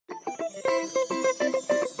Hi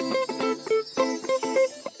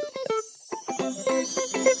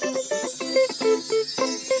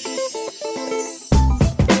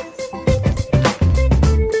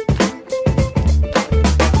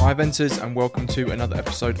Venters, and welcome to another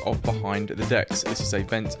episode of Behind the Decks. This is a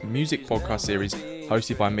Vent music podcast series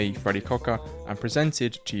hosted by me, Freddie Cocker, and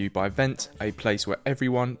presented to you by Vent, a place where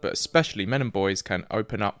everyone, but especially men and boys, can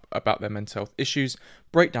open up about their mental health issues,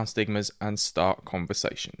 break down stigmas, and start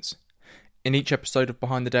conversations. In each episode of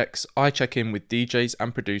Behind the Decks, I check in with DJs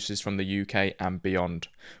and producers from the UK and beyond.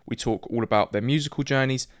 We talk all about their musical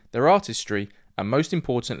journeys, their artistry, and most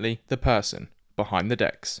importantly, the person behind the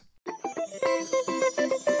decks.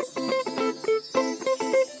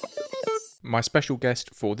 My special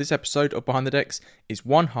guest for this episode of Behind the Decks is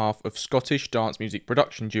one half of Scottish dance music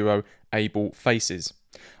production duo Able Faces.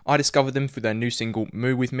 I discovered them through their new single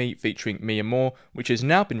Moo With Me featuring Mia Moore, which has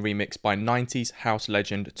now been remixed by 90s house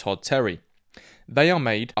legend Todd Terry. They are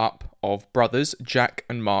made up of brothers Jack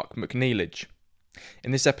and Mark McNeilage.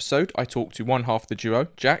 In this episode, I talked to one half of the duo,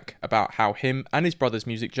 Jack, about how him and his brother's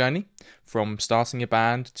music journey, from starting a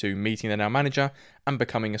band to meeting their now manager and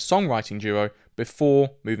becoming a songwriting duo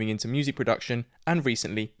before moving into music production and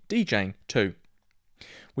recently DJing too.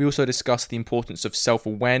 We also discussed the importance of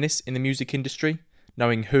self-awareness in the music industry,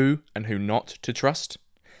 knowing who and who not to trust,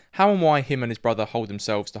 how and why him and his brother hold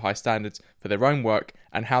themselves to high standards for their own work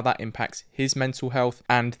and how that impacts his mental health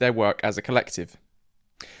and their work as a collective.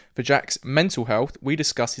 For Jack's mental health, we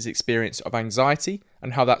discuss his experience of anxiety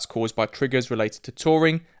and how that's caused by triggers related to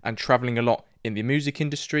touring and travelling a lot in the music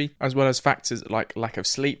industry, as well as factors like lack of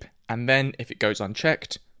sleep, and then, if it goes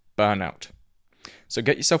unchecked, burnout. So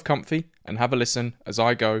get yourself comfy and have a listen as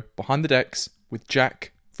I go behind the decks with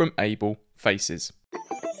Jack from Able Faces.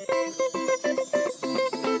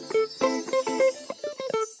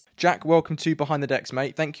 Jack, welcome to Behind the Decks,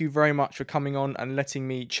 mate. Thank you very much for coming on and letting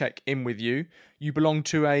me check in with you. You belong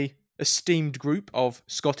to a esteemed group of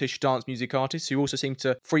Scottish dance music artists who also seem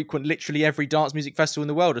to frequent literally every dance music festival in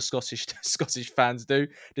the world, as Scottish fans do,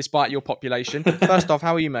 despite your population. First off,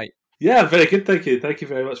 how are you, mate? Yeah, very good, thank you. Thank you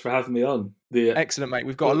very much for having me on. Excellent, mate.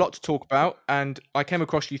 We've got a lot to talk about, and I came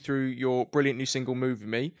across you through your brilliant new single, Move With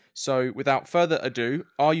Me. So without further ado,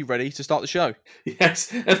 are you ready to start the show?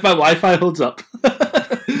 Yes, if my Wi-Fi holds up.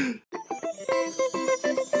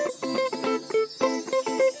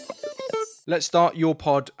 Let's start your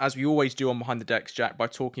pod, as we always do on Behind the Decks, Jack, by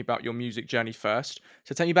talking about your music journey first.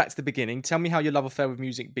 So take me back to the beginning. Tell me how your love affair with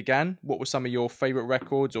music began. What were some of your favourite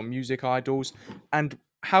records or music idols? And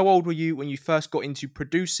how old were you when you first got into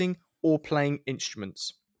producing or playing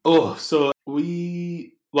instruments? So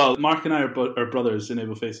Mark and I are brothers in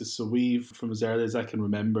Able Faces, so from as early as I can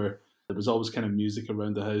remember, there was always kind of music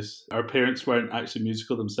around the house. Our parents weren't actually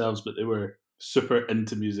musical themselves, but they were super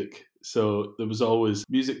into music. So there was always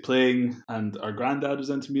music playing, and our granddad was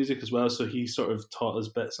into music as well. So he sort of taught us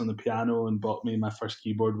bits on the piano and bought me my first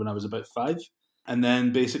keyboard when I was about 5. And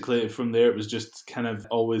then basically from there, it was just kind of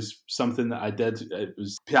always something that I did. It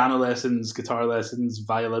was piano lessons, guitar lessons,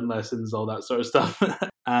 violin lessons, all that sort of stuff.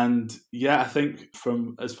 And yeah, I think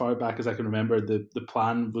from as far back as I can remember, the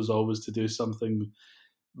plan was always to do something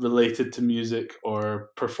related to music or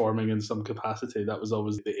performing in some capacity. That was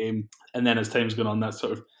always the aim. And then as time's gone on, that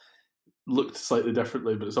sort of looked slightly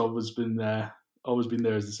differently, but it's always been there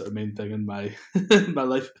as the sort of main thing in my my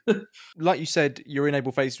life. Like you said, you're in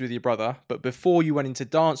Able Faces with your brother, but before you went into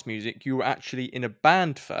dance music, you were actually in a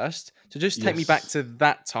band first. So just take me back to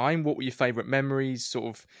that time. What were your favourite memories,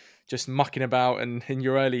 sort of just mucking about and in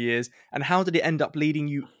your early years, and how did it end up leading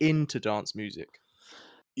you into dance music?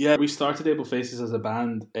 Yeah, we started Able Faces as a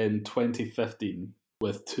band in 2015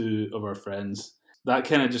 with 2 of our friends. That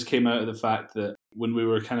kind of just came out of the fact that when we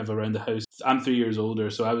were kind of around the house, I'm 3 years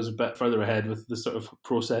older, so I was a bit further ahead with the sort of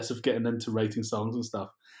process of getting into writing songs and stuff.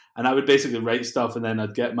 And I would basically write stuff, and then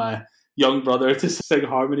I'd get my young brother to sing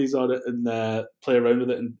harmonies on it and play around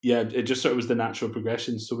with it. And yeah, it just sort of was the natural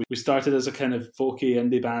progression. So we started as a kind of folky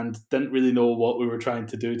indie band, didn't really know what we were trying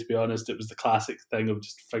to do, to be honest. It was the classic thing of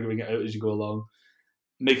just figuring it out as you go along,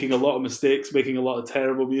 making a lot of mistakes, making a lot of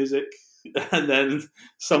terrible music, and then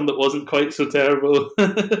some that wasn't quite so terrible.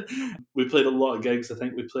 We played a lot of gigs. I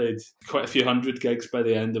think we played quite a few hundred gigs by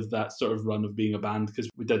the end of that sort of run of being a band, because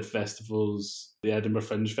we did festivals. The Edinburgh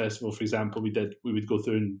Fringe Festival, for example, we would go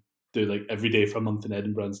through and do like every day for a month in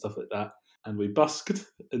Edinburgh and stuff like that. And we busked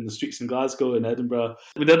in the streets in Glasgow and Edinburgh.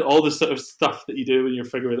 We did all the sort of stuff that you do when you're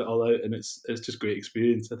figuring it all out, and it's just great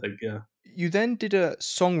experience, I think, yeah. You then did a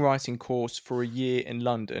songwriting course for a year in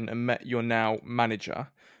London and met your now manager.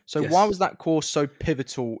 So Yes. Why was that course so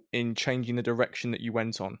pivotal in changing the direction that you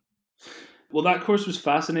went on? Well, that course was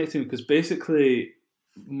fascinating because basically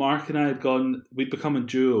Mark and I we'd become a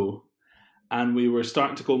duo, and we were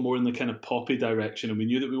starting to go more in the kind of poppy direction, and we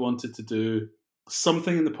knew that we wanted to do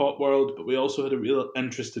something in the pop world, but we also had a real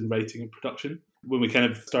interest in writing and production when we kind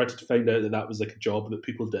of started to find out that that was like a job that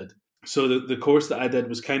people did. So the course that I did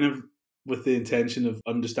was kind of with the intention of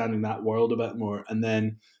understanding that world a bit more, and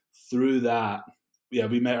then through that,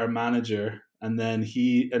 we met our manager, and then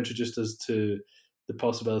he introduced us to the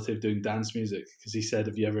possibility of doing dance music because he said,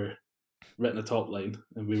 "Have you ever written a top line?"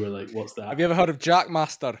 And we were like, "What's that?" Have you ever heard of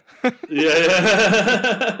Jackmaster? Yeah.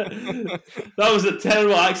 That was a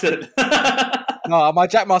terrible accent. No, my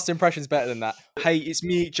Jackmaster impression's better than that. Hey, it's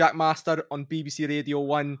me, Jackmaster, on BBC Radio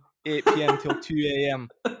 1, 8 p.m. till 2 a.m.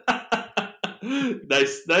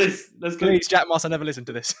 Nice. That's good. Please, Jackmaster, never listen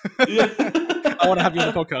to this. Yeah. I want to have you on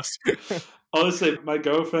the podcast. Honestly, my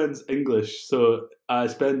girlfriend's English, so I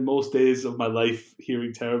spend most days of my life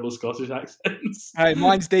hearing terrible Scottish accents. Hey,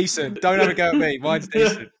 mine's decent. Don't ever go at me. Mine's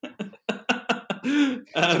decent.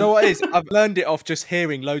 You know what it is? I've learned it off just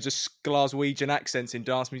hearing loads of Glaswegian accents in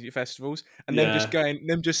dance music festivals, and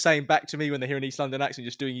them just saying back to me when they hear an East London accent,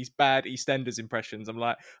 just doing these bad EastEnders impressions. I'm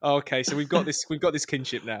like, oh, okay, so we've got this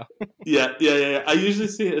kinship now. Yeah. I usually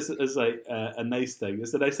see it as like a nice thing.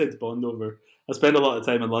 It's a nice thing to bond over. I spend a lot of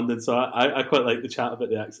time in London, so I quite like the chat about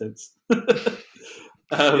the accents.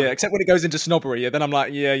 Yeah, except when it goes into snobbery, then I'm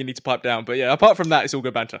like, yeah, you need to pipe down. But yeah, apart from that, it's all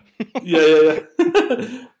good banter. Yeah.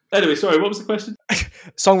 Anyway, sorry, what was the question?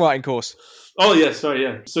 Songwriting course. Oh, yeah, sorry,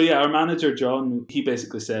 yeah. So, yeah, our manager, John, he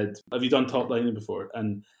basically said, have you done top lining before?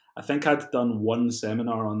 And I think I'd done one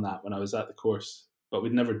seminar on that when I was at the course, but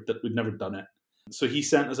we'd never done it. So he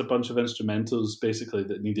sent us a bunch of instrumentals, basically,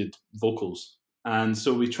 that needed vocals. And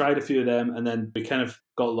so we tried a few of them, and then we kind of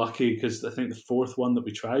got lucky because I think the fourth one that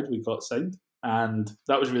we tried, we got signed. And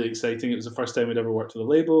that was really exciting. It was the first time we'd ever worked with a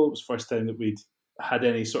label. It was the first time that we'd had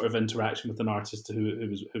any sort of interaction with an artist who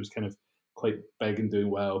was kind of quite big and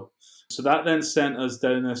doing well. So that then sent us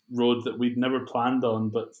down this road that we'd never planned on,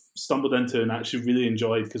 but stumbled into and actually really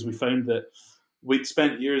enjoyed, because we found that we'd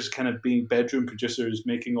spent years kind of being bedroom producers,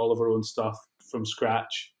 making all of our own stuff from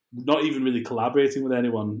scratch, not even really collaborating with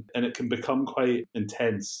anyone. And it can become quite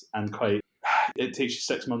intense and it takes you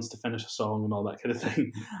 6 months to finish a song and all that kind of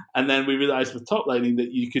thing. And then we realized with top lining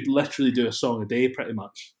that you could literally do a song a day pretty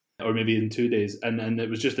much, or maybe in 2 days. And it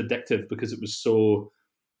was just addictive because it was so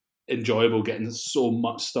enjoyable getting so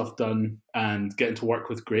much stuff done and getting to work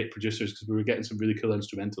with great producers, because we were getting some really cool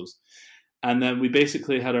instrumentals. And then we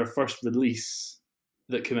basically had our first release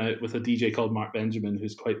that came out with a DJ called Mark Benjamin,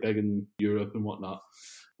 who's quite big in Europe and whatnot.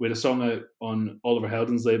 We had a song out on Oliver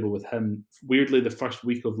Heldens' label with him, weirdly the first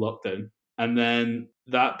week of lockdown. And then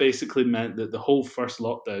that basically meant that the whole first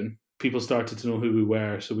lockdown, people started to know who we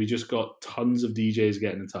were. So we just got tons of DJs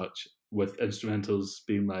getting in touch with instrumentals,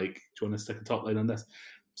 being like, do you want to stick a top line on this?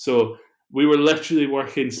 So we were literally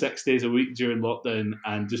working 6 days a week during lockdown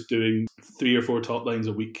and just doing 3 or 4 top lines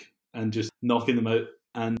a week and just knocking them out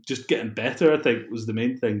and just getting better, I think, was the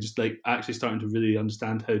main thing. Just like actually starting to really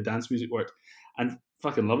understand how dance music worked and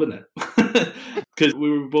fucking loving it. Because we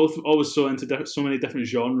were both always so into so many different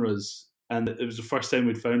genres. And it was the first time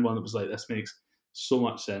we'd found one that was like, this makes so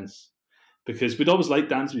much sense. Because we'd always liked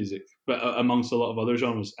dance music, but amongst a lot of other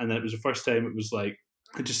genres. And it was the first time it was like,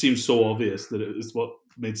 it just seemed so obvious that it was what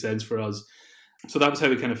made sense for us. So that was how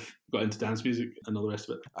we kind of got into dance music and all the rest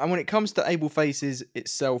of it. And when it comes to Able Faces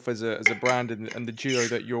itself as a brand and the duo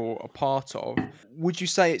that you're a part of, would you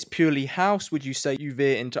say it's purely house? Would you say you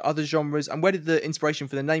veer into other genres? And where did the inspiration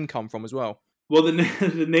for the name come from as well? Well,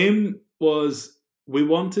 the name was, we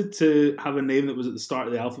wanted to have a name that was at the start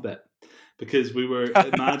of the alphabet, because we were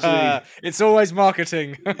imagining... It's always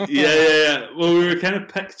marketing. Yeah. Well, we were kind of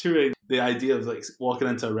picturing the idea of like walking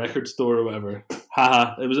into a record store or whatever.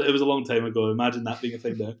 Haha, it was a long time ago. Imagine that being a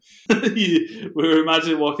thing now. We were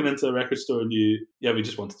imagining walking into a record store and we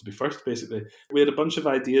just wanted to be first, basically. We had a bunch of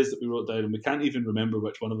ideas that we wrote down, and we can't even remember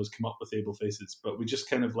which one of us came up with Able Faces, but we just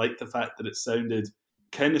kind of liked the fact that it sounded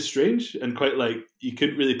kind of strange and quite like you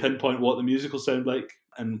couldn't really pinpoint what the music will sound like,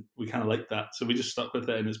 and we kind of liked that, so we just stuck with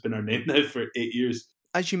it, and it's been our name now for 8 years.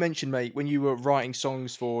 As you mentioned, mate, when you were writing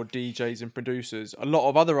songs for DJs and producers, a lot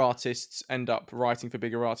of other artists end up writing for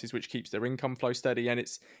bigger artists, which keeps their income flow steady, and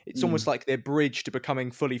it's almost like their bridge to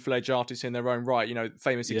becoming fully fledged artists in their own right. You know,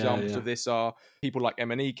 famous examples of this are people like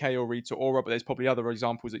MNEK or Rita Ora, but there's probably other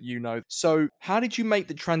examples that you know. So how did you make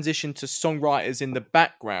the transition to songwriters in the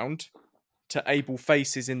background to Able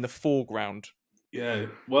Faces in the foreground? Yeah,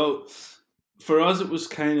 well, for us it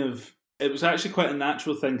was actually quite a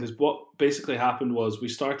natural thing, because what basically happened was we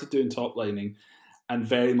started doing top lining and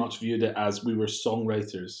very much viewed it as we were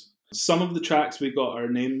songwriters. Some of the tracks we got our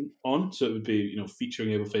name on, so it would be,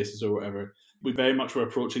 featuring Able Faces or whatever. We very much were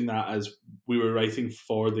approaching that as we were writing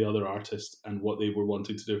for the other artist and what they were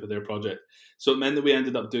wanting to do for their project. So it meant that we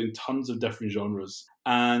ended up doing tons of different genres.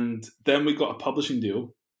 And then we got a publishing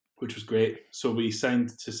deal, which was great. So we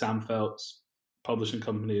signed to Sam Felt's publishing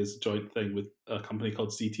company as a joint thing with a company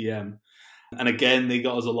called CTM. And again, they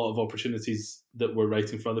got us a lot of opportunities that we're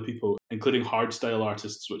writing for other people, including hardstyle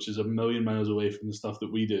artists, which is a million miles away from the stuff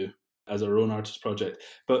that we do as our own artist project.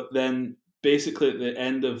 But then basically at the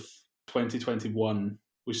end of 2021,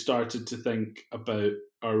 we started to think about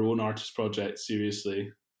our own artist project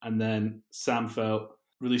seriously. And then Sam Felt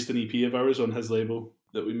released an EP of ours on his label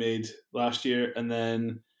that we made last year. And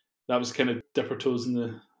then that was kind of dip our toes in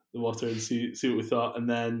the water and see what we thought. And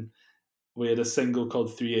then we had a single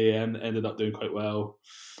called 3 a.m. that ended up doing quite well.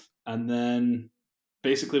 And then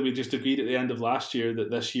basically we just agreed at the end of last year that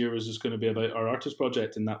this year was just going to be about our artist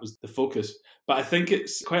project, and that was the focus. But I think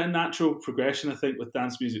it's quite a natural progression, I think, with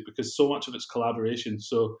dance music, because so much of it's collaboration.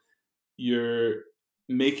 So you're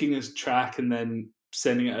making this track and then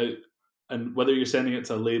sending it out, and whether you're sending it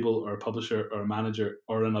to a label or a publisher or a manager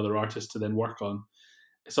or another artist to then work on,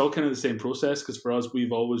 it's all kind of the same process, because for us,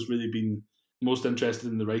 we've always really been most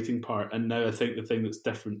interested in the writing part. And now I think the thing that's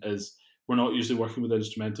different is we're not usually working with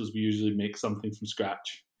instrumentals. We usually make something from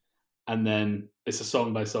scratch. And then it's a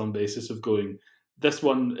song by song basis of going, this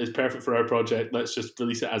one is perfect for our project, let's just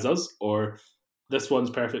release it as us. Or this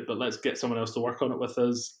one's perfect, but let's get someone else to work on it with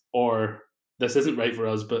us. Or this isn't right for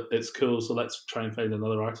us, but it's cool, so let's try and find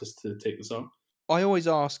another artist to take the song. I always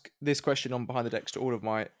ask this question on Behind the Decks to all of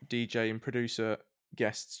my DJ and producer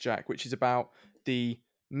guests, Jack, which is about the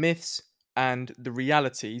myths and the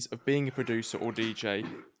realities of being a producer or DJ,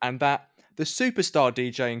 and that the superstar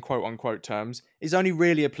DJ in quote unquote terms is only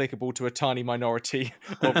really applicable to a tiny minority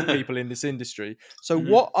of people in this industry. So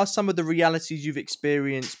what are some of the realities you've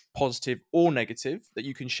experienced, positive or negative, that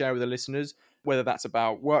you can share with the listeners, whether that's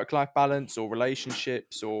about work-life balance or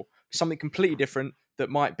relationships or something completely different that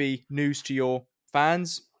might be news to your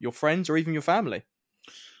fans, your friends, or even your family?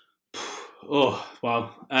 Oh,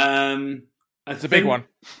 wow. It's a big one.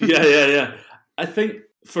 Yeah. I think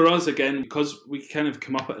for us, again, because we kind of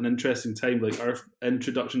come up at an interesting time, like our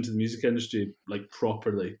introduction to the music industry, like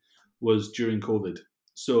properly, was during COVID.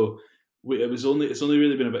 So it's only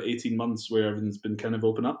really been about 18 months where everything's been kind of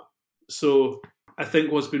open up. So I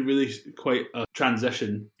think what's been really quite a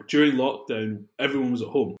transition, during lockdown, everyone was at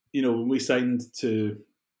home. When we signed to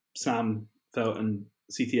Sam Felt and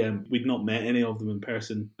CTM, we'd not met any of them in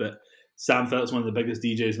person, but Sam Felt's one of the biggest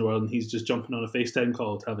DJs in the world, and he's just jumping on a FaceTime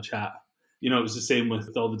call to have a chat. It was the same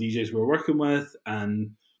with all the DJs we were working with,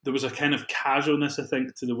 and there was a kind of casualness, I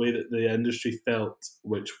think, to the way that the industry felt,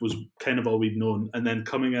 which was kind of all we'd known. And then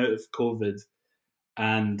coming out of COVID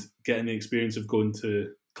and getting the experience of going to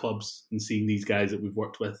clubs and seeing these guys that we've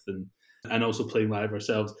worked with and also playing live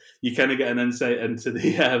ourselves, you kind of get an insight into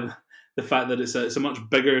the fact that it's a much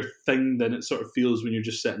bigger thing than it sort of feels when you're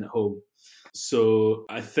just sitting at home. So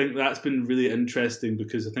I think that's been really interesting,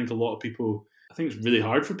 because I think it's really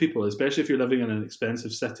hard for people, especially if you're living in an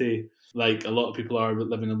expensive city, like a lot of people are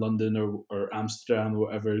living in London or Amsterdam or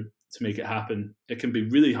whatever, to make it happen. It can be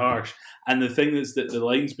really harsh. And the thing is that the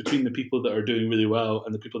lines between the people that are doing really well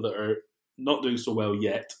and the people that are not doing so well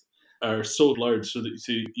yet are so blurred, so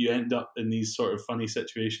you end up in these sort of funny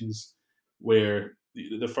situations where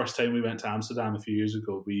the first time we went to Amsterdam a few years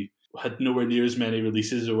ago, we had nowhere near as many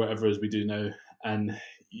releases or whatever as we do now, and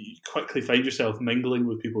you quickly find yourself mingling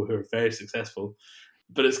with people who are very successful.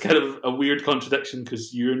 But it's kind of a weird contradiction,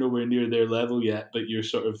 because you're nowhere near their level yet, but you're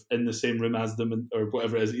sort of in the same room as them, or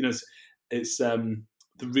whatever it is. It's the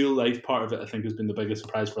real life part of it, I think, has been the biggest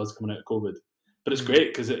surprise for us coming out of COVID. But it's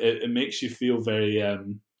great, because it makes you feel very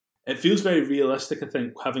it feels very realistic, I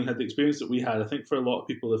think, having had the experience that we had. I think for a lot of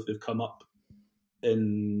people, if they've come up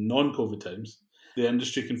in non-COVID times, the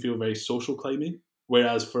industry can feel very social climby.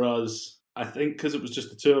 Whereas for us, I think because it was just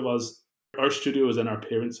the two of us, our studio was in our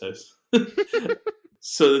parents' house.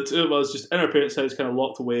 So the two of us just in our parents' house, kind of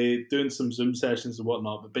locked away, doing some Zoom sessions and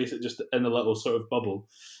whatnot, but basically just in a little sort of bubble.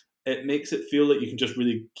 It makes it feel like you can just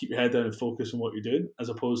really keep your head down and focus on what you're doing, as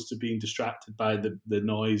opposed to being distracted by the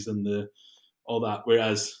noise and all that.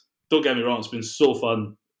 Whereas, don't get me wrong, it's been so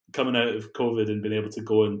fun coming out of COVID and being able to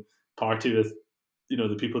go and party with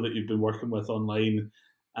the people that you've been working with online,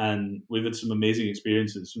 and we've had some amazing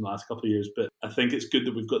experiences from the last couple of years. But I think it's good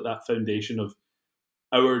that we've got that foundation of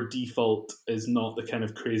our default is not the kind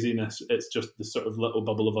of craziness, it's just the sort of little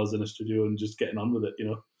bubble of us in a studio and just getting on with it,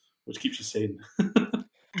 which keeps you sane.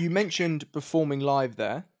 You mentioned performing live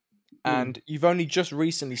there. and you've only just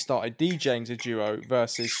recently started DJing as a duo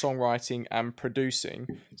versus songwriting and producing.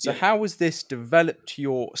 So how has this developed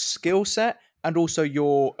your skill set and also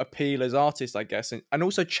your appeal as artists, I guess, and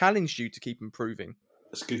also challenged you to keep improving?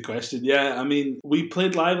 That's a good question. Yeah, I mean, we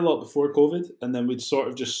played live a lot before COVID, and then we'd sort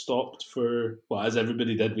of just stopped as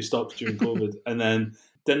everybody did, we stopped during COVID, and then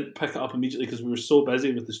didn't pick it up immediately because we were so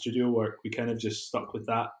busy with the studio work. We kind of just stuck with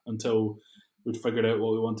that until we'd figured out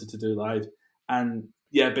what we wanted to do live. And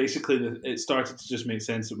yeah, basically it started to just make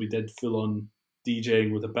sense that we did full-on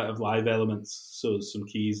DJing with a bit of live elements, so some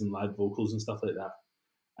keys and live vocals and stuff like that.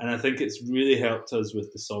 And I think it's really helped us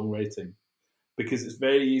with the songwriting, because it's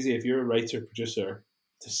very easy if you're a writer-producer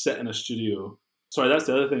to sit in a studio. Sorry, that's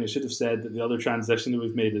the other thing I should have said, that the other transition that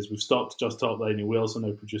we've made is we've stopped just top lining. We also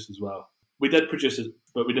now produce as well. We did produce it,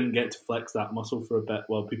 but we didn't get to flex that muscle for a bit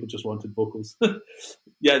while people just wanted vocals.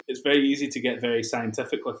 Yeah, it's very easy to get very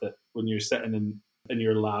scientific with it when you're sitting in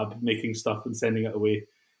your lab making stuff and sending it away.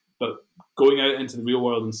 But going out into the real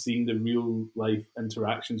world and seeing the real life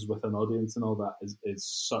interactions with an audience and all that is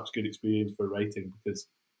such good experience for writing, because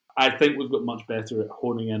I think we've got much better at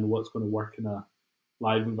honing in what's going to work in a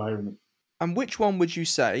live environment. And which one would you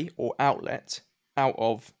say, or outlet, out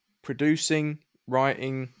of producing,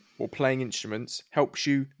 writing, or playing instruments helps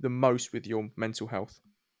you the most with your mental health?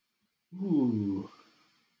 Ooh.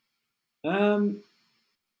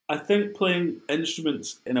 I think playing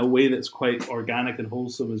instruments in a way that's quite organic and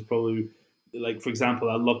wholesome is probably, like, for example,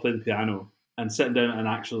 I love playing piano, and sitting down at an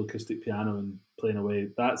actual acoustic piano and playing away.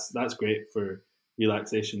 That's great for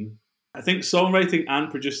relaxation. I think songwriting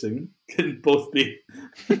and producing can both be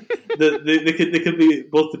they could be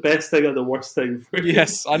both the best thing and the worst thing for you.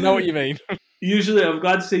 Yes, I know what you mean. Usually, I'm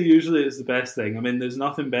glad to say usually it's the best thing. I mean, there's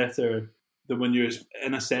nothing better than when you're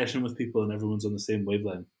in a session with people and everyone's on the same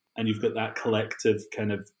wavelength, and you've got that collective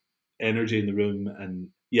kind of energy in the room. And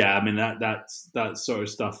yeah, I mean, that sort of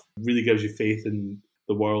stuff really gives you faith in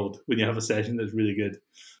the world when you have a session that's really good.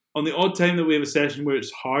 On the odd time that we have a session where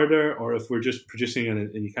it's harder, or if we're just producing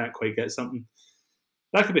and you can't quite get something,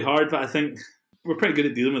 that could be hard, but I think we're pretty good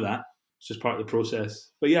at dealing with that. It's just part of the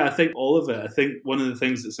process. But yeah, I think all of it. I think one of the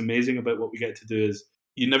things that's amazing about what we get to do is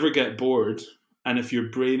you never get bored. And if your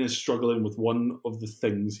brain is struggling with one of the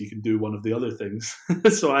things, you can do one of the other things.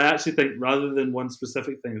 So I actually think rather than one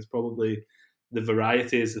specific thing, it's probably the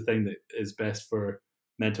variety is the thing that is best for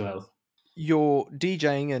mental health. Your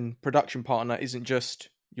DJing and production partner isn't just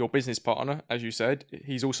your business partner, as you said,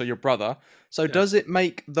 he's also your brother. So does it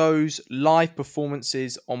make those live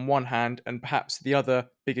performances on one hand, and perhaps the other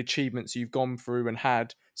big achievements you've gone through and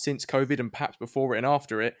had since COVID and perhaps before it and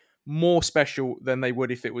after it, more special than they would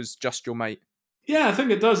if it was just your mate? Yeah, I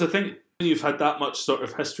think it does. I think when you've had that much sort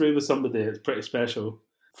of history with somebody, it's pretty special.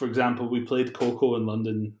 For example, we played Coco in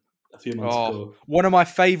London a few months ago. One of my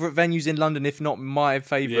favourite venues in London, if not my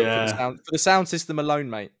favourite for the sound system alone,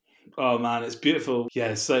 mate. Oh man, it's beautiful.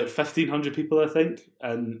 Yeah, it's like 1,500 people, I think,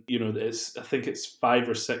 and I think it's 5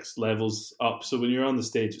 or 6 levels up. So when you're on the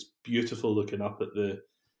stage, it's beautiful looking up at the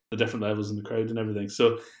different levels in the crowd and everything.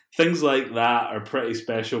 So things like that are pretty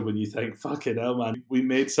special when you think, fucking hell, man, we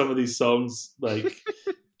made some of these songs we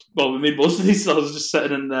made most of these songs just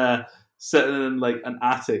sitting in like an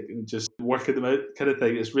attic and just working them out, kind of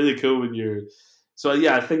thing. It's really cool when you're. So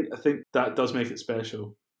yeah, I think that does make it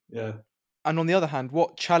special. Yeah. And on the other hand,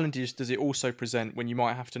 what challenges does it also present when you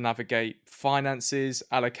might have to navigate finances,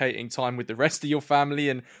 allocating time with the rest of your family,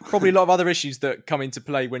 and probably a lot of other issues that come into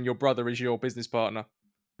play when your brother is your business partner?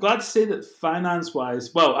 Glad to say that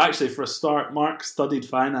finance-wise, well, actually, for a start, Mark studied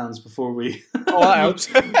finance before we... Oh, that helps.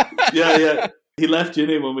 Yeah. He left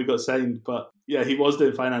uni when we got signed, but yeah, he was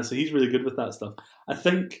doing finance, so he's really good with that stuff. I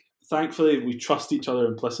think, thankfully, we trust each other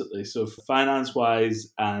implicitly. So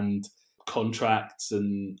finance-wise and contracts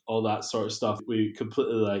and all that sort of stuff, we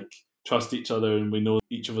completely trust each other, and we know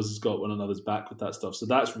each of us has got one another's back with that stuff. So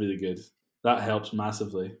that's really good. That helps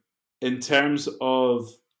massively. In terms of,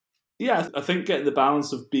 yeah, I think getting the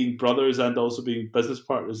balance of being brothers and also being business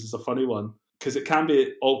partners is a funny one, because it can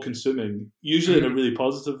be all-consuming, usually in a really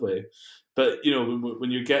positive way. But,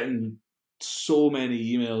 when you're getting so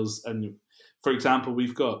many emails, and for example,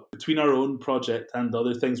 we've got, between our own project and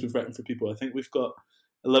other things we've written for people, I think we've got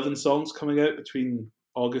 11 songs coming out between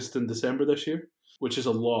August and December this year, which is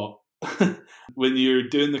a lot. When you're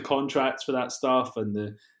doing the contracts for that stuff, and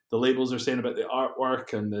the labels are saying about the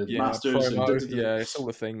artwork and the masters. It's all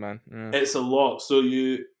a thing, man. Yeah. It's a lot. So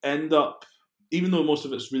you end up, even though most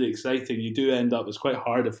of it's really exciting, you do end up, it's quite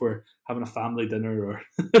hard if we're having a family dinner or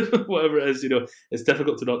whatever it is, it's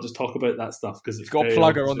difficult to not just talk about that stuff, because it's got a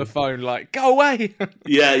plugger on the phone, like, go away.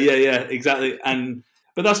 Yeah, exactly. And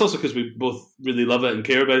But that's also because we both really love it and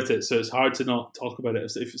care about it, so it's hard to not talk about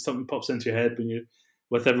it. If something pops into your head when you're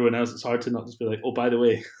with everyone else, it's hard to not just be like, oh, by the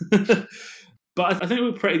way. But I think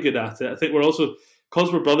we're pretty good at it. I think we're also,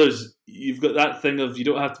 because we're brothers, you've got that thing of you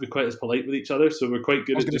don't have to be quite as polite with each other, so we're quite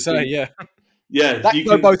good I was at going to just say, being, yeah. Yeah. That can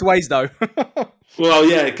go both ways, though. Well,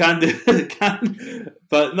 yeah, it can do. It can.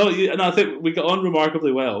 But no, I think we got on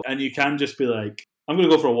remarkably well. And you can just be like, I'm going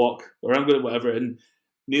to go for a walk, or I'm going to whatever. And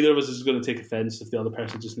neither of us is going to take offence if the other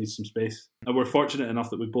person just needs some space. And we're fortunate enough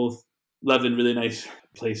that we both live in really nice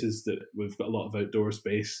places that we've got a lot of outdoor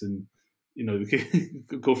space, and we can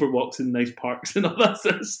go for walks in nice parks and all that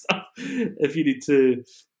sort of stuff if you need to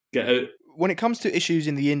get out. When it comes to issues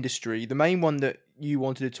in the industry, the main one that you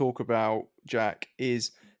wanted to talk about, Jack,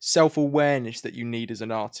 is self-awareness that you need as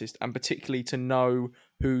an artist, and particularly to know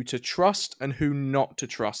who to trust and who not to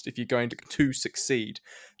trust if you're going to succeed.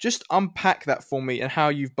 Just unpack that for me and how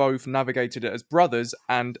you've both navigated it as brothers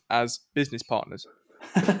and as business partners.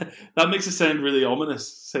 That makes it sound really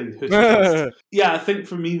ominous, saying who to trust. Yeah, I think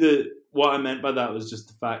for me, what I meant by that was just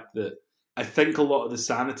the fact that I think a lot of the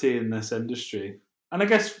sanity in this industry, and I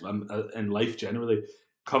guess in life generally,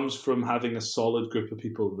 comes from having a solid group of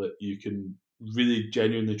people that you can really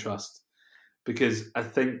genuinely trust. Because I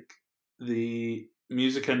think the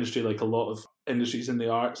music industry, like a lot of industries in the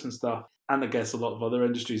arts and stuff, and I guess a lot of other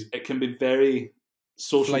industries, it can be very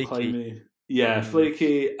social climate. Yeah,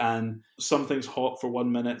 flaky, and something's hot for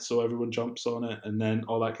 1 minute, so everyone jumps on it, and then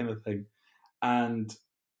all that kind of thing. And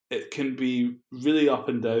it can be really up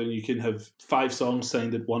and down. You can have 5 songs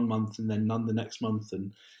signed in 1 month and then none the next month,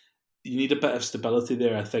 and you need a bit of stability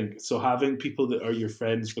there, I think. So having people that are your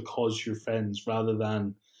friends because you're friends, rather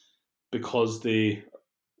than because they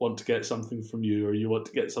want to get something from you or you want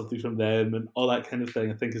to get something from them and all that kind of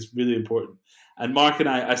thing, I think is really important. And Mark and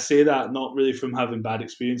I say that not really from having bad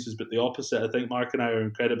experiences, but the opposite. I think Mark and I are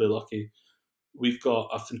incredibly lucky. We've got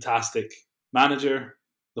a fantastic manager.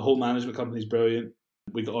 The whole management company is brilliant.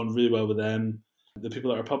 We got on really well with them. The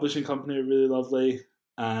people at our publishing company are really lovely.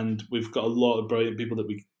 And we've got a lot of brilliant people that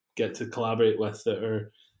we get to collaborate with that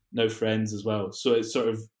are now friends as well. So it's sort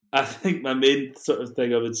of, I think my main sort of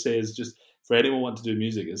thing I would say is just for anyone wanting to do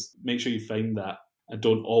music is make sure you find that, and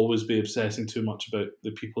don't always be obsessing too much about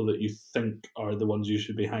the people that you think are the ones you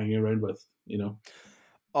should be hanging around with,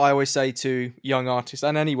 I always say to young artists,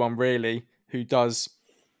 and anyone really who does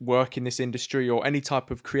work in this industry or any type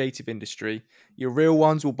of creative industry, your real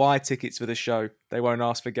ones will buy tickets for the show. They won't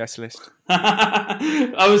ask for guest list.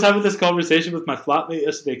 I was having this conversation with my flatmate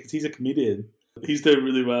yesterday because he's a comedian. He's doing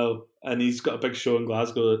really well, and he's got a big show in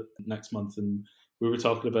Glasgow next month, and we were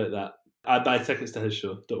talking about that. I'd buy tickets to his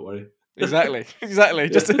show, don't worry. Exactly.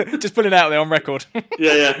 Just put it out there on record.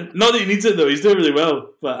 Yeah. Not that he needs it though. He's doing really well,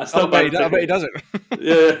 but I still buy tickets. I bet he doesn't.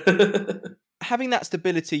 Yeah. Having that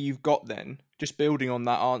stability you've got then, just building on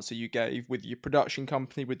that answer you gave with your production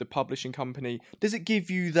company, with the publishing company, does it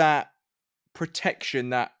give you that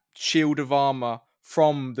protection, that shield of armour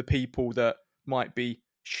from the people that might be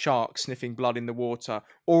sharks sniffing blood in the water?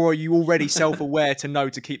 Or are you already self-aware to know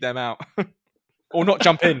to keep them out? Or not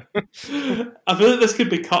jump in? I feel like this could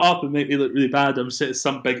be cut up and make me look really bad. I'm saying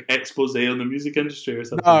some big expose on the music industry or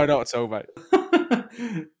something. No, not at all,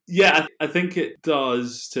 mate. Yeah, I think it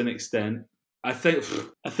does to an extent. I think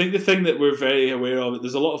the thing that we're very aware of,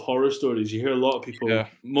 there's a lot of horror stories. You hear a lot of people,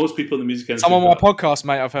 most people in the music industry. Some on my podcast,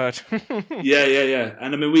 mate, I've heard. Yeah.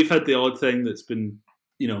 And I mean, we've had the odd thing that's been,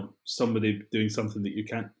 somebody doing something that you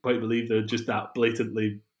can't quite believe they're just that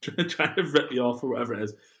blatantly trying to rip you off or whatever it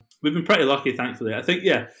is. We've been pretty lucky, thankfully. I think,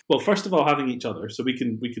 well, first of all, having each other, so we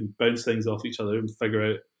can bounce things off each other and figure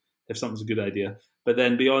out if something's a good idea. But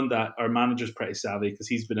then beyond that, our manager's pretty savvy because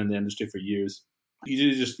he's been in the industry for years. You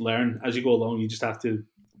do just learn as you go along. You just have to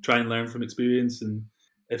try and learn from experience. And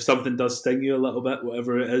if something does sting you a little bit,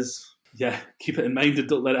 whatever it is, keep it in mind and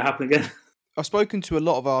don't let it happen again. I've spoken to a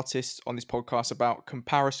lot of artists on this podcast about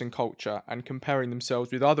comparison culture and comparing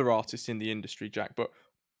themselves with other artists in the industry, Jack. But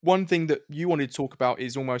one thing that you wanted to talk about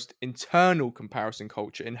is almost internal comparison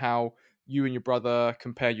culture, in how you and your brother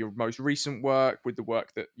compare your most recent work with the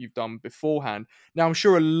work that you've done beforehand. Now, I'm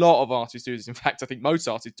sure a lot of artists do this. In fact, I think most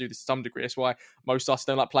artists do this to some degree. That's why most artists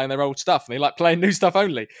don't like playing their old stuff and they like playing new stuff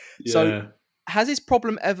only. Yeah. So has this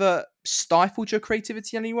problem ever stifled your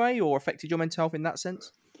creativity in any way or affected your mental health in that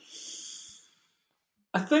sense?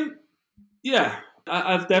 I think,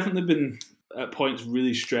 I've definitely been at points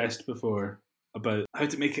really stressed before about how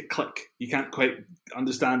to make it click. You can't quite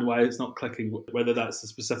understand why it's not clicking, whether that's a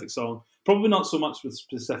specific song. Probably not so much with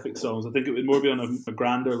specific songs. I think it would more be on a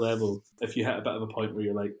grander level if you hit a bit of a point where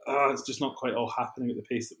you're like, it's just not quite all happening at the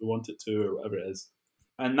pace that we want it to or whatever it is.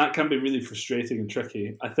 And that can be really frustrating and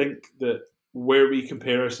tricky. I think that where we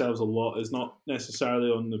compare ourselves a lot is not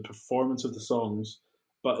necessarily on the performance of the songs,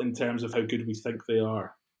 but in terms of how good we think they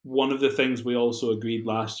are. One of the things we also agreed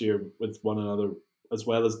last year with one another, as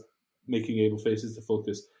well as making Able Faces the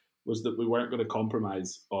focus, was that we weren't going to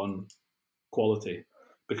compromise on quality.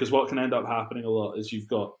 Because what can end up happening a lot is you've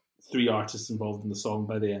got 3 artists involved in the song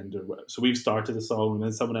by the end. So we've started a song, and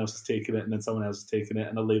then someone else has taken it, and then someone else has taken it,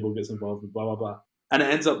 and a label gets involved, and blah, blah, blah. And it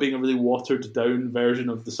ends up being a really watered down version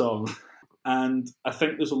of the song. And I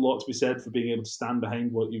think there's a lot to be said for being able to stand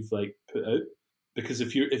behind what you've like put out. Because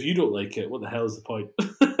if you don't like it, what the hell is the point?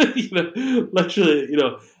 Literally,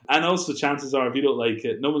 And also, chances are, if you don't like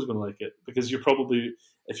it, no one's going to like it, because you're probably,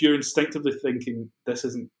 if you're instinctively thinking this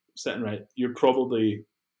isn't sitting right, you're probably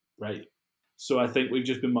right. So I think we've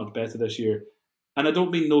just been much better this year, and I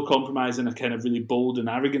don't mean no compromise in a kind of really bold and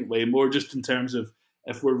arrogant way. More just in terms of,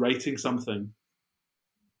 if we're writing something,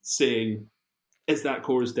 saying, is that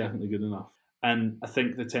chorus definitely good enough? And I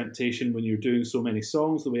think the temptation when you're doing so many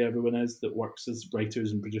songs the way everyone is that works as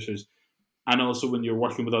writers and producers, and also when you're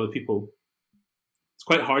working with other people, it's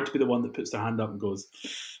quite hard to be the one that puts their hand up and goes,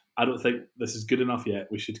 I don't think this is good enough yet,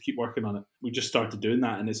 we should keep working on it. We just started doing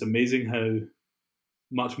that, and it's amazing how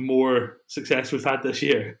much more success we've had this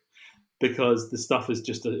year, because the stuff is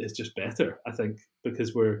just better, I think,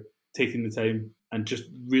 because we're taking the time and just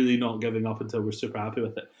really not giving up until we're super happy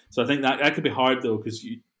with it. So I think that could be hard though, because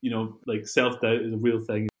like self-doubt is a real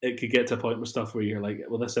thing. It could get to a point with stuff where you're like,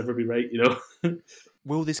 will this ever be right?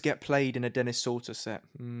 Will this get played in a Dennis Sauter set?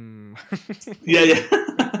 Yeah.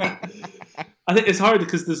 I think it's hard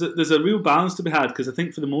because there's a real balance to be had, because I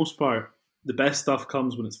think for the most part the best stuff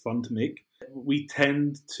comes when it's fun to make. We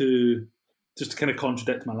tend to, just to kind of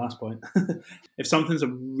contradict my last point, if something's a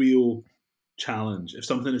real challenge, if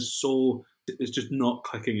something is it's just not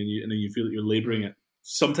clicking, and you feel that you're labouring it,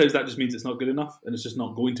 sometimes that just means it's not good enough, and it's just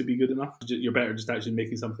not going to be good enough. You're better just actually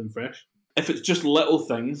making something fresh. If it's just little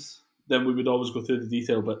things, then we would always go through the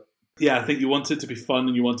detail. But yeah, I think you want it to be fun,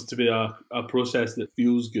 and you want it to be a process that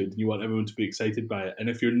feels good, and you want everyone to be excited by it. And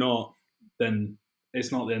if you're not, then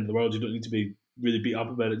it's not the end of the world. You don't need to be really beat up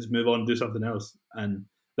about it. Just move on and do something else. And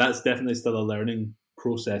that's definitely still a learning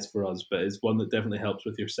process for us, but it's one that definitely helps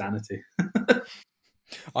with your sanity.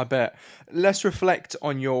 I bet. Let's reflect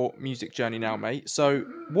on your music journey now, mate. So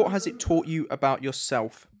what has it taught you about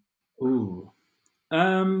yourself? Ooh.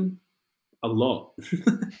 A lot.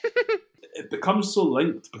 It becomes so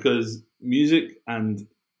linked, because music and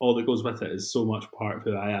all that goes with it is so much part of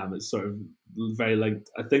who I am. It's sort of very linked.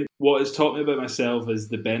 I think what it's taught me about myself is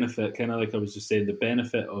the benefit, kind of like I was just saying, the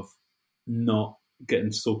benefit of not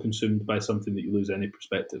getting so consumed by something that you lose any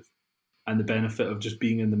perspective, and the benefit of just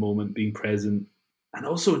being in the moment, being present, and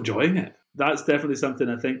also enjoying it. That's definitely something.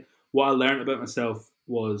 I think what I learned about myself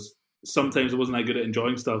was sometimes I wasn't that good at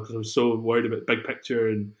enjoying stuff, because I was so worried about big picture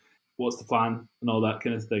and what's the plan and all that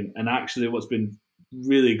kind of thing. And actually what's been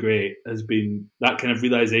really great has been that kind of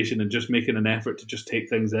realization, and just making an effort to just take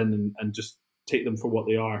things in and just take them for what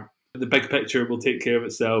they are. The big picture will take care of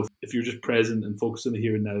itself if you're just present and focus on the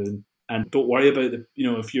here and now, and don't worry about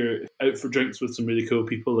if you're out for drinks with some really cool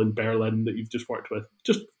people in Berlin that you've just worked with,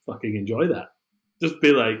 just fucking enjoy that. Just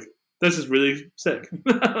be like, this is really sick.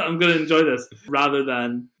 I'm going to enjoy this, rather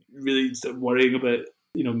than really worrying about,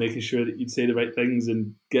 making sure that you'd say the right things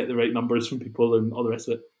and get the right numbers from people and all the rest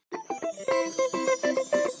of it.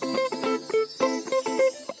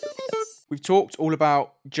 We've talked all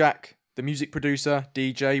about Jack, the music producer,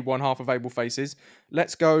 DJ, one half of Able Faces.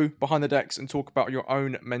 Let's go behind the decks and talk about your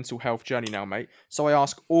own mental health journey now, mate. So I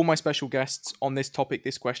ask all my special guests on this topic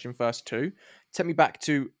this question first too. Take me back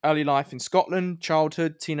to early life in Scotland,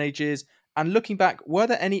 childhood, teenage years, and looking back, were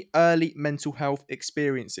there any early mental health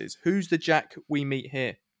experiences? Who's the Jack we meet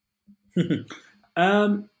here?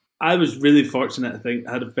 I was really fortunate, I think.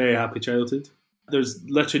 I had a very happy childhood. There's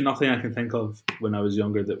literally nothing I can think of when I was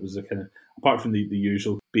younger that was a kind of, apart from the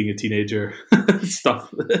usual being a teenager stuff,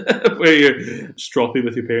 where you're stroppy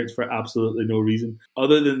with your parents for absolutely no reason.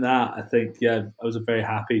 Other than that, I think, I was a very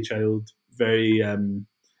happy child, very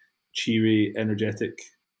cheery, energetic,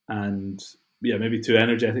 and maybe too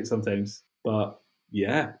energetic sometimes. But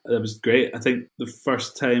yeah, that was great. I think the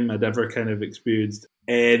first time I'd ever kind of experienced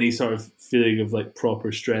any sort of feeling of like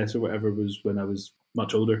proper stress or whatever was when I was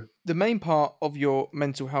much older. The main part of your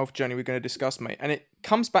mental health journey we're going to discuss, mate, and it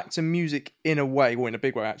comes back to music in a way, or in a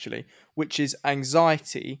big way actually, which is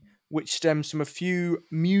anxiety, which stems from a few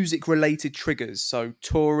music-related triggers. So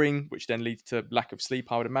touring, which then leads to lack of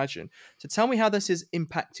sleep, I would imagine. So tell me how this has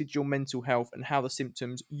impacted your mental health and how the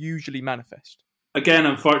symptoms usually manifest. again,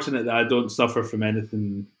 I'm fortunate that I don't suffer from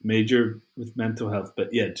anything major with mental health.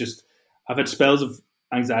 But yeah, just I've had spells of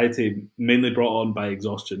anxiety mainly brought on by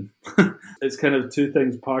exhaustion. It's kind of two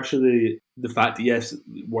things. Partially the fact that, yes,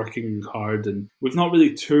 working hard, and we've not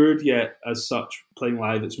really toured yet as such playing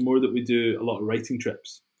live. It's more that we do a lot of writing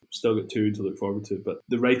trips. Still got touring to look forward to, but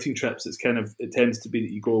the writing trips, it tends to be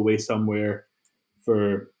that you go away somewhere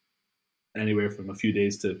for anywhere from a few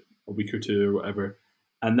days to a week or two or whatever,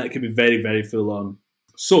 and that can be very, very full on.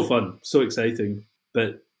 So fun, so exciting,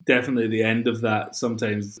 but definitely the end of that,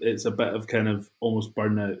 sometimes it's a bit of kind of almost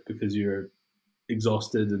burnout because you're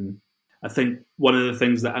exhausted. And I think one of the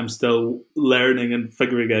things that I'm still learning and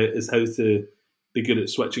figuring out is how to be good at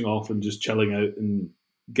switching off and just chilling out and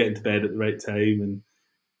getting to bed at the right time and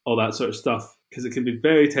all that sort of stuff, because it can be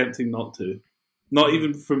very tempting not to. Not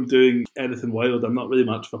even from doing anything wild. I'm not really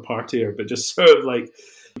much of a partier, but just sort of like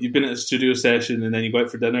you've been at a studio session and then you go out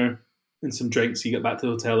for dinner and some drinks, you get back to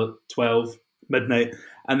the hotel at 12, midnight,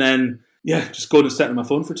 and then, yeah, just going and sit on my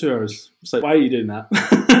phone for 2 hours. It's like, why are you doing that?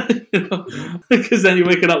 You know? Because then you're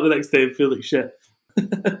waking up the next day and feel like shit.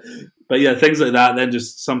 But yeah, things like that. Then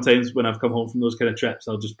just sometimes when I've come home from those kind of trips,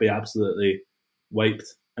 I'll just be absolutely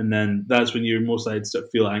wiped. And then that's when you're most likely to sort of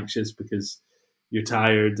feel anxious because you're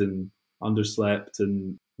tired and underslept,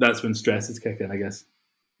 and that's when stress is kicking, I guess.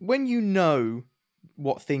 When you know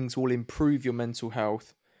what things will improve your mental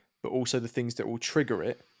health, but also the things that will trigger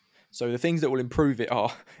it. So the things that will improve it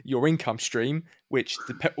are your income stream, which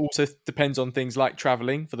also depends on things like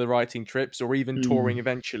traveling for the writing trips or even touring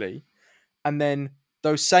eventually. And then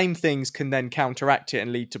those same things can then counteract it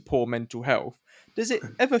and lead to poor mental health. Does it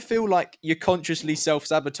ever feel like you're consciously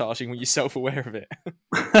self-sabotaging when you're self-aware of it?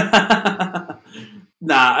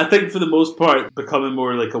 Nah, I think for the most part, becoming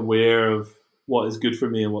more like aware of what is good for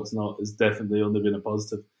me and what's not is definitely only been a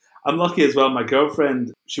positive. I'm lucky as well. My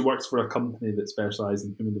girlfriend, she works for a company that specialises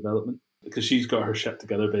in human development because she's got her shit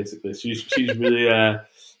together, basically. She's really,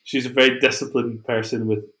 she's a very disciplined person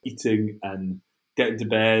with eating and getting to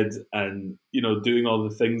bed and, you know, doing all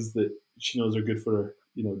the things that she knows are good for her,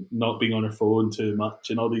 you know, not being on her phone too much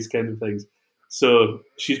and all these kind of things. So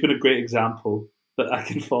she's been a great example that I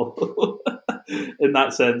can follow in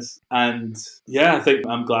that sense. And yeah, I think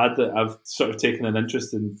I'm glad that I've sort of taken an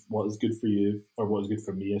interest in what is good for you, or what is good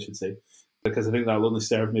for me, I should say, because I think that will only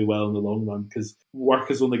serve me well in the long run, because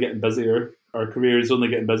work is only getting busier, our career is only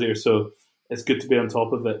getting busier, so it's good to be on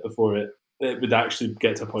top of it before it would actually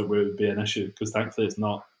get to a point where it would be an issue, because thankfully it's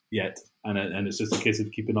not yet, and it's just a case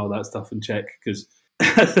of keeping all that stuff in check, because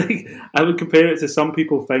I think I would compare it to some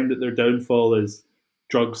people find that their downfall is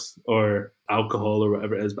drugs or alcohol or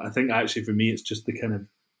whatever it is, but I think actually for me it's just the kind of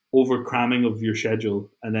over cramming of your schedule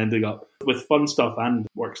and ending up with fun stuff and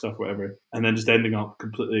work stuff, whatever, and then just ending up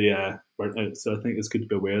completely burnt out. So I think it's good to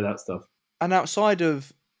be aware of that stuff. And outside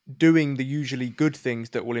of doing the usually good things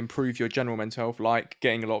that will improve your general mental health, like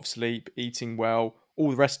getting a lot of sleep, eating well, all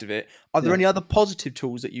the rest of it, are there any other positive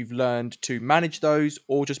tools that you've learned to manage those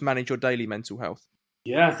or just manage your daily mental health?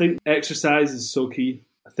 Yeah, I think exercise is so key.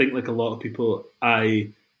 I think, like a lot of people,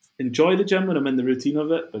 I enjoy the gym when I'm in the routine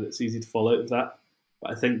of it, but it's easy to fall out of that.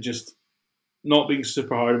 But I think just not being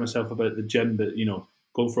super hard on myself about the gym, but, you know,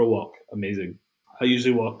 going for a walk, amazing. I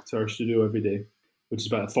usually walk to our studio every day, which is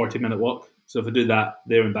about a 40-minute walk. So if I do that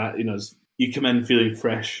there and back, you know, you come in feeling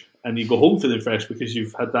fresh and you go home feeling fresh because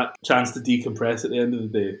you've had that chance to decompress at the end of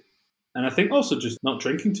the day. And I think also just not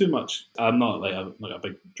drinking too much. I'm not like a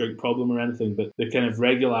big drink problem or anything, but the kind of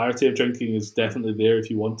regularity of drinking is definitely there if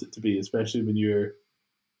you want it to be, especially when you're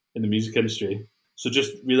in the music industry. So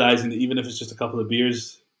just realising that even if it's just a couple of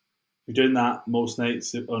beers, if you're doing that most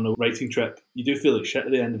nights on a writing trip, you do feel like shit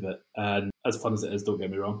at the end of it. And as fun as it is, don't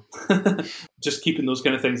get me wrong. Just keeping those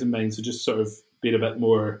kind of things in mind. So just sort of being a bit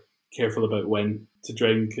more careful about when to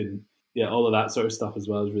drink, and yeah, all of that sort of stuff as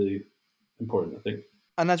well is really important, I think.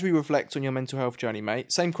 And as we reflect on your mental health journey,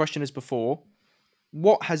 mate, same question as before.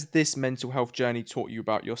 What has this mental health journey taught you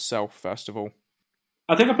about yourself, first of all?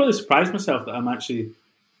 I think I probably surprised myself that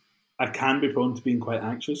I can be prone to being quite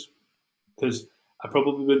anxious, because I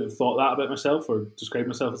probably wouldn't have thought that about myself or described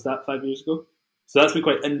myself as that 5 years ago. So that's been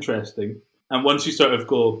quite interesting. And once you sort of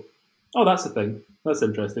go, oh, that's a thing, that's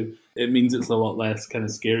interesting, it means it's a lot less kind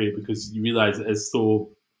of scary, because you realise it is so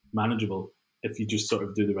manageable if you just sort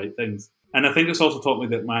of do the right things. And I think it's also taught me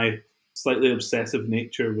that my slightly obsessive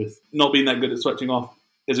nature with not being that good at switching off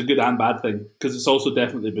is a good and bad thing, because it's also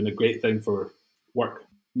definitely been a great thing for work.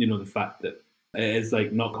 You know, the fact that it is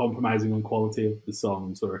like not compromising on quality of the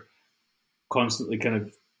songs, or constantly kind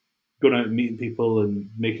of going out and meeting people and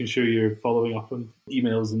making sure you're following up on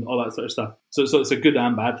emails and all that sort of stuff. So it's a good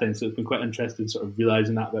and bad thing. So it's been quite interesting sort of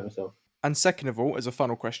realising that about myself. And second of all, as a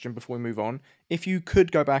final question before we move on, if you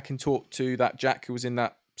could go back and talk to that Jack who was in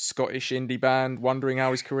that Scottish indie band, wondering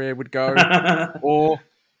how his career would go, or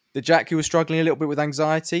the Jack who was struggling a little bit with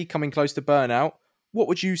anxiety, coming close to burnout, what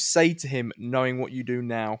would you say to him knowing what you do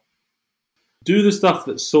now? Do the stuff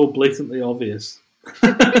that's so blatantly obvious.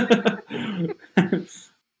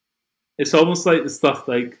 It's almost like the stuff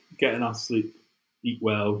like get enough sleep, eat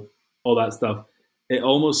well, all that stuff. It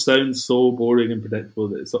almost sounds so boring and predictable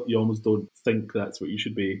that you almost don't think that's what you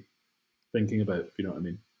should be thinking about, if you know what I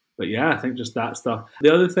mean. But yeah, I think just that stuff.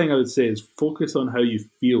 The other thing I would say is focus on how you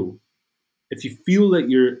feel. If you feel like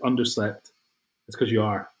you're underslept, it's because you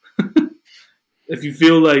are. If you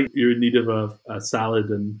feel like you're in need of a salad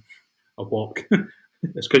and a walk,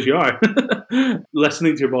 it's because you are.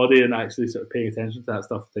 Listening to your body and actually sort of paying attention to that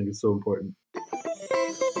stuff, I think, is so important.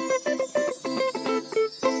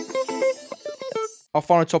 Our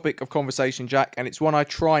final topic of conversation, Jack, and it's one I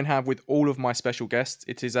try and have with all of my special guests.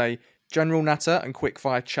 It is a general natter and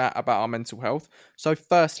quickfire chat about our mental health. So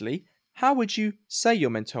firstly, how would you say your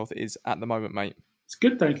mental health is at the moment, mate? It's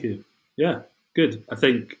good, thank you. Yeah, good. I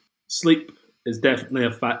think sleep is definitely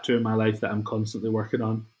a factor in my life that I'm constantly working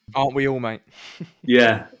on. Aren't we all, mate?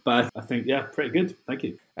 Yeah, but I think, yeah, pretty good. Thank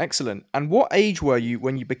you. Excellent. And what age were you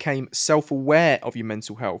when you became self-aware of your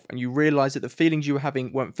mental health and you realised that the feelings you were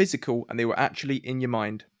having weren't physical and they were actually in your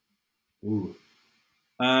mind? Ooh.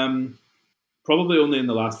 Probably only in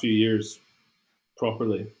the last few years,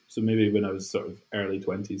 properly. So maybe when I was sort of early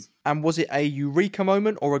 20s. And was it a eureka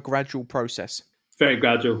moment or a gradual process? Very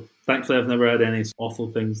gradual. Thankfully, I've never had any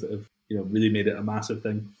awful things that have, really made it a massive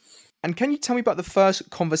thing. And can you tell me about the first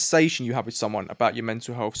conversation you had with someone about your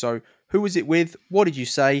mental health? So who was it with? What did you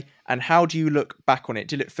say? And how do you look back on it?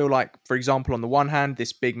 Did it feel like, for example, on the one hand,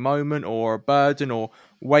 this big moment or a burden or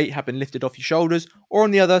weight had been lifted off your shoulders? Or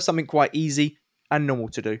on the other, something quite easy and normal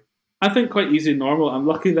to do? I think quite easy and normal. I'm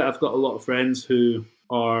lucky that I've got a lot of friends who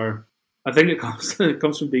are, I think it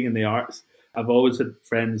comes from being in the arts. I've always had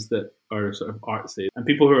friends that are sort of artsy. And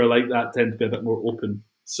people who are like that tend to be a bit more open.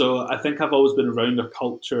 So I think I've always been around a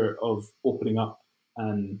culture of opening up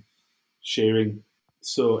and sharing.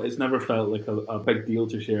 So it's never felt like a big deal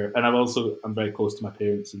to share. And I'm very close to my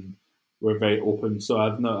parents and we're very open. So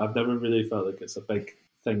I've never really felt like it's a big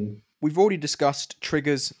thing. We've already discussed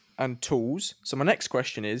triggers and tools. So my next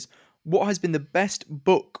question is, what has been the best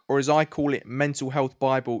book, or as I call it, mental health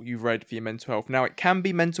Bible you've read for your mental health? Now, it can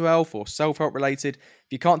be mental health or self-help related.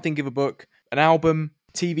 If you can't think of a book, an album,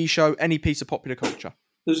 TV show, any piece of popular culture.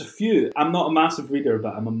 There's a few. I'm not a massive reader,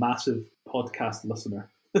 but I'm a massive podcast listener.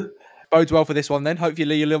 Bodes well for this one then.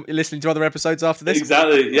 Hopefully you're listening to other episodes after this.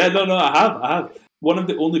 Exactly. Yeah, no, I have. One of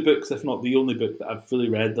the only books, if not the only book that I've fully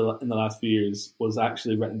read in the last few years was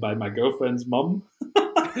actually written by my girlfriend's mum.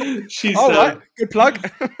 She's right. Good plug.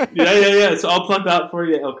 Yeah. So I'll plug that for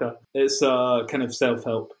you, Elka. It's a kind of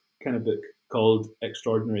self-help kind of book called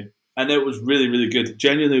Extraordinary. And it was really, really good.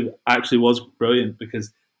 Genuinely actually was brilliant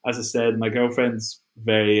because, as I said, my girlfriend's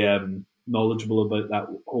very knowledgeable about that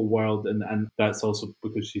whole world, and that's also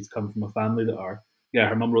because she's come from a family that are. Yeah,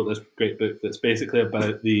 her mum wrote this great book that's basically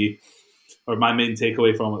about my main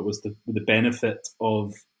takeaway from it was the benefit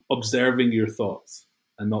of observing your thoughts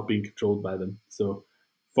and not being controlled by them. So,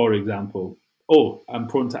 for example, I'm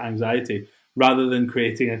prone to anxiety, rather than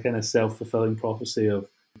creating a kind of self-fulfilling prophecy of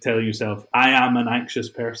telling yourself, I am an anxious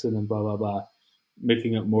person and blah, blah, blah,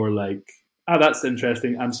 making it more like, that's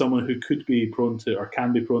interesting. I'm someone who could be prone to or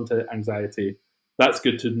can be prone to anxiety. That's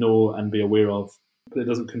good to know and be aware of, but it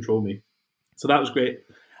doesn't control me. So that was great.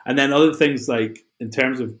 And then other things like, in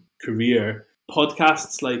terms of career,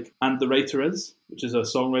 podcasts like And the Writer Is, which is a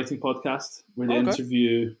songwriting podcast where they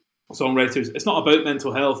interview songwriters. It's not about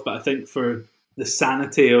mental health, but I think for the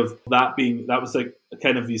sanity of that was like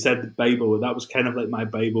kind of, you said the Bible, that was kind of like my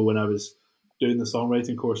Bible when I was doing the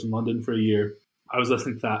songwriting course in London for a year. I was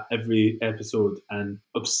listening to that every episode and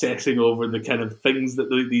obsessing over the kind of things that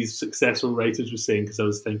these successful writers were saying, because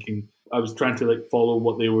I was trying to like follow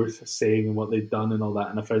what they were saying and what they'd done and all that,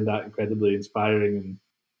 and I found that incredibly inspiring and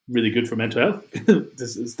really good for mental health.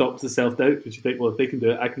 It stops the self-doubt because you think, well, if they can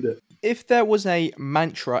do it, I can do it. If there was a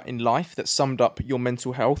mantra in life that summed up your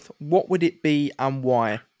mental health, what would it be and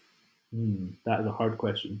why? That is a hard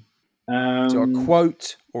question. So a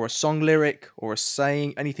quote or a song lyric or a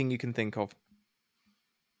saying, anything you can think of.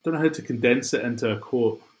 Don't know how to condense it into a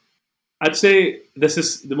quote. I'd say this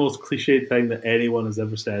is the most cliched thing that anyone has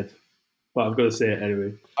ever said, but I've got to say it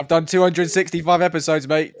anyway. I've done 265 episodes,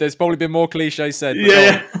 mate. There's probably been more cliches said.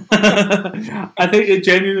 Yeah. I think it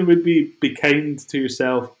genuinely would be kind to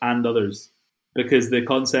yourself and others, because the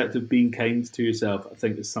concept of being kind to yourself, I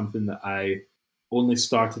think, is something that I only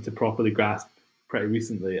started to properly grasp pretty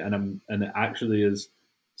recently, and it actually is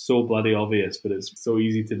so bloody obvious, but it's so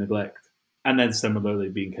easy to neglect. And then similarly,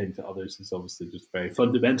 being kind to others is obviously just very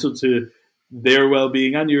fundamental to their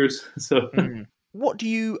well-being and yours. So, What do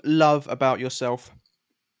you love about yourself?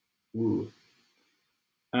 ooh.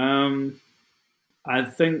 I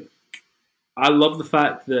think I love the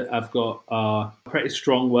fact that I've got a pretty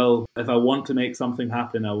strong will. If I want to make something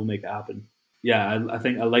happen, I will make it happen. Yeah, I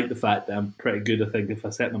think I like the fact that I'm pretty good. I think if I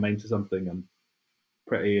set my mind to something, I'm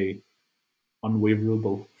pretty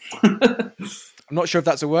unwaverable. I'm not sure if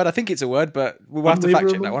that's a word. I think it's a word, but we'll have to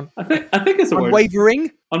fact check that one. I think it's a word.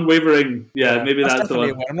 Unwavering? Unwavering. Yeah, maybe that's the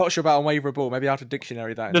one. I'm not sure about unwaverable. Maybe out of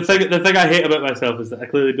dictionary that. The thing I hate about myself is that I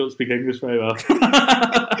clearly don't speak English very well.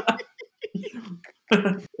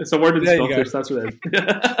 It's a word in Scottish, that's what it is.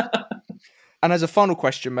 And as a final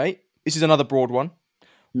question, mate, this is another broad one.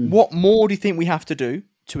 What more do you think we have to do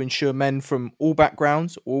to ensure men from all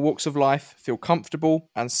backgrounds, all walks of life, feel comfortable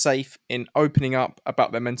and safe in opening up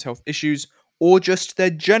about their mental health issues or just their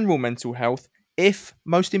general mental health, if,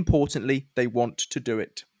 most importantly, they want to do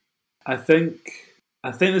it? I think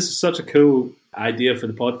this is such a cool idea for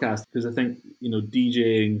the podcast, because I think,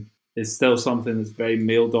 DJing is still something that's very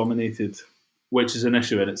male-dominated, which is an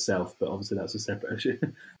issue in itself, but obviously that's a separate issue.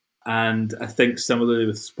 And I think similarly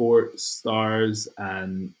with sports stars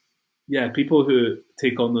and people who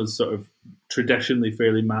take on those sort of traditionally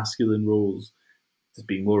fairly masculine roles, just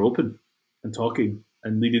being more open and talking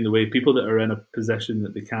and leading the way. People that are in a position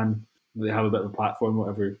that they have a bit of a platform,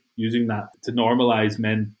 whatever, using that to normalize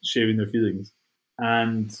men sharing their feelings.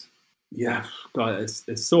 And God, it's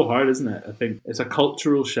so hard, isn't it? I think it's a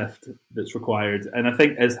cultural shift that's required, and I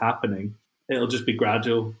think is happening. It'll just be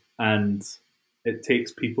gradual, and it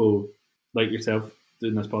takes people like yourself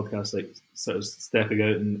doing this podcast, like sort of stepping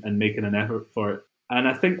out and making an effort for it. And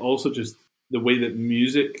I think also just the way that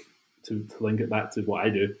music, to link it back to what I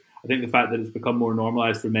do, I think the fact that it's become more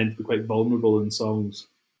normalised for men to be quite vulnerable in songs.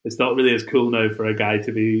 It's not really as cool now for a guy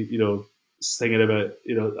to be, singing about,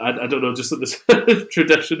 I don't know, just this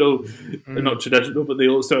traditional, not traditional, but the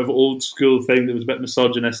old sort of old school thing that was a bit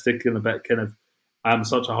misogynistic and a bit kind of, I'm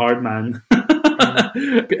such a hard man.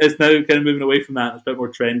 It's now kind of moving away from that. It's a bit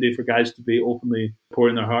more trendy for guys to be openly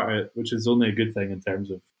pouring their heart out, which is only a good thing in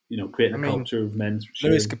terms of, creating a culture of men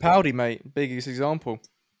sharing. Lewis Capaldi, mate, biggest example.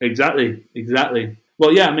 Exactly.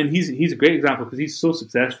 Well, yeah, I mean, he's a great example because he's so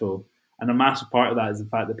successful, and a massive part of that is the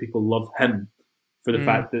fact that people love him for the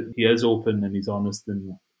fact that he is open and he's honest,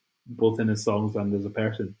 and both in his songs and as a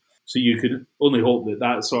person. So you could only hope that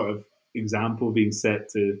that sort of example being set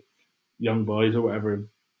to young boys or whatever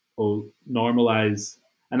will normalise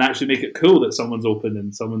and actually make it cool that someone's open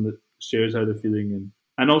and someone that shares how they're feeling,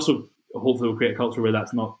 and also hopefully will create a culture where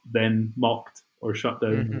that's not then mocked or shut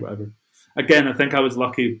down or whatever. Again, I think I was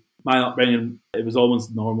lucky. My upbringing, it was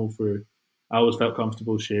almost normal I always felt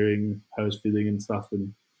comfortable sharing how I was feeling and stuff,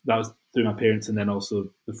 and that was through my parents and then also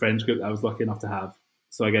the friends group that I was lucky enough to have.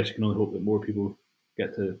 So I guess you can only hope that more people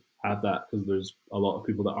get to have that, because there's a lot of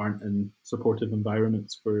people that aren't in supportive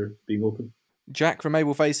environments for being open. Jack from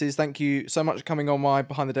Able Faces, thank you so much for coming on my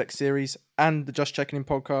Behind the Deck series and the Just Checking In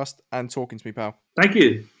podcast and talking to me, pal. Thank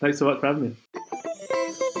you. Thanks so much for having me.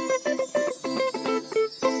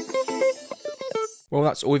 Well,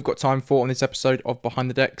 that's all we've got time for on this episode of Behind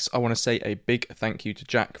the Decks. I want to say a big thank you to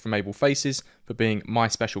Jack from Able Faces for being my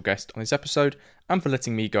special guest on this episode and for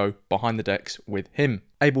letting me go behind the decks with him.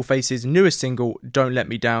 Able Faces' newest single, Don't Let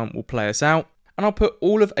Me Down, will play us out, and I'll put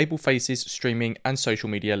all of Able Faces' streaming and social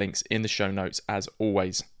media links in the show notes as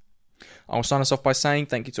always. I'll sign us off by saying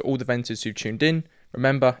thank you to all the venters who tuned in.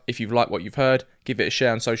 Remember, if you've liked what you've heard, give it a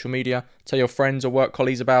share on social media, tell your friends or work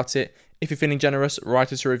colleagues about it. If you're feeling generous,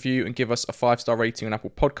 write us a review and give us a 5-star rating on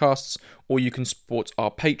Apple Podcasts, or you can support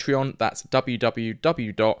our Patreon. That's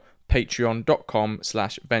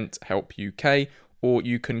www.patreon.com/venthelpuk, or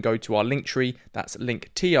you can go to our Linktree. That's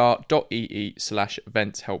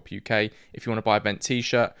linktr.ee/venthelpuk if you want to buy a Vent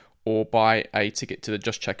t-shirt or buy a ticket to the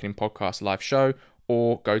Just Checking In podcast live show,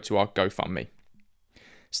 or go to our GoFundMe.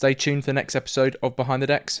 Stay tuned for the next episode of Behind the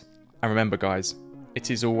Decks, and remember guys,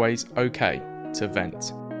 it is always okay to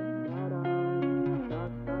vent.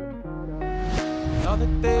 Another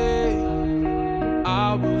day,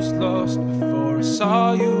 I was lost before I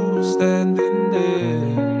saw you standing there.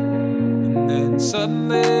 And then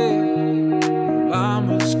suddenly, the line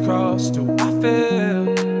was crossed, oh, I fell.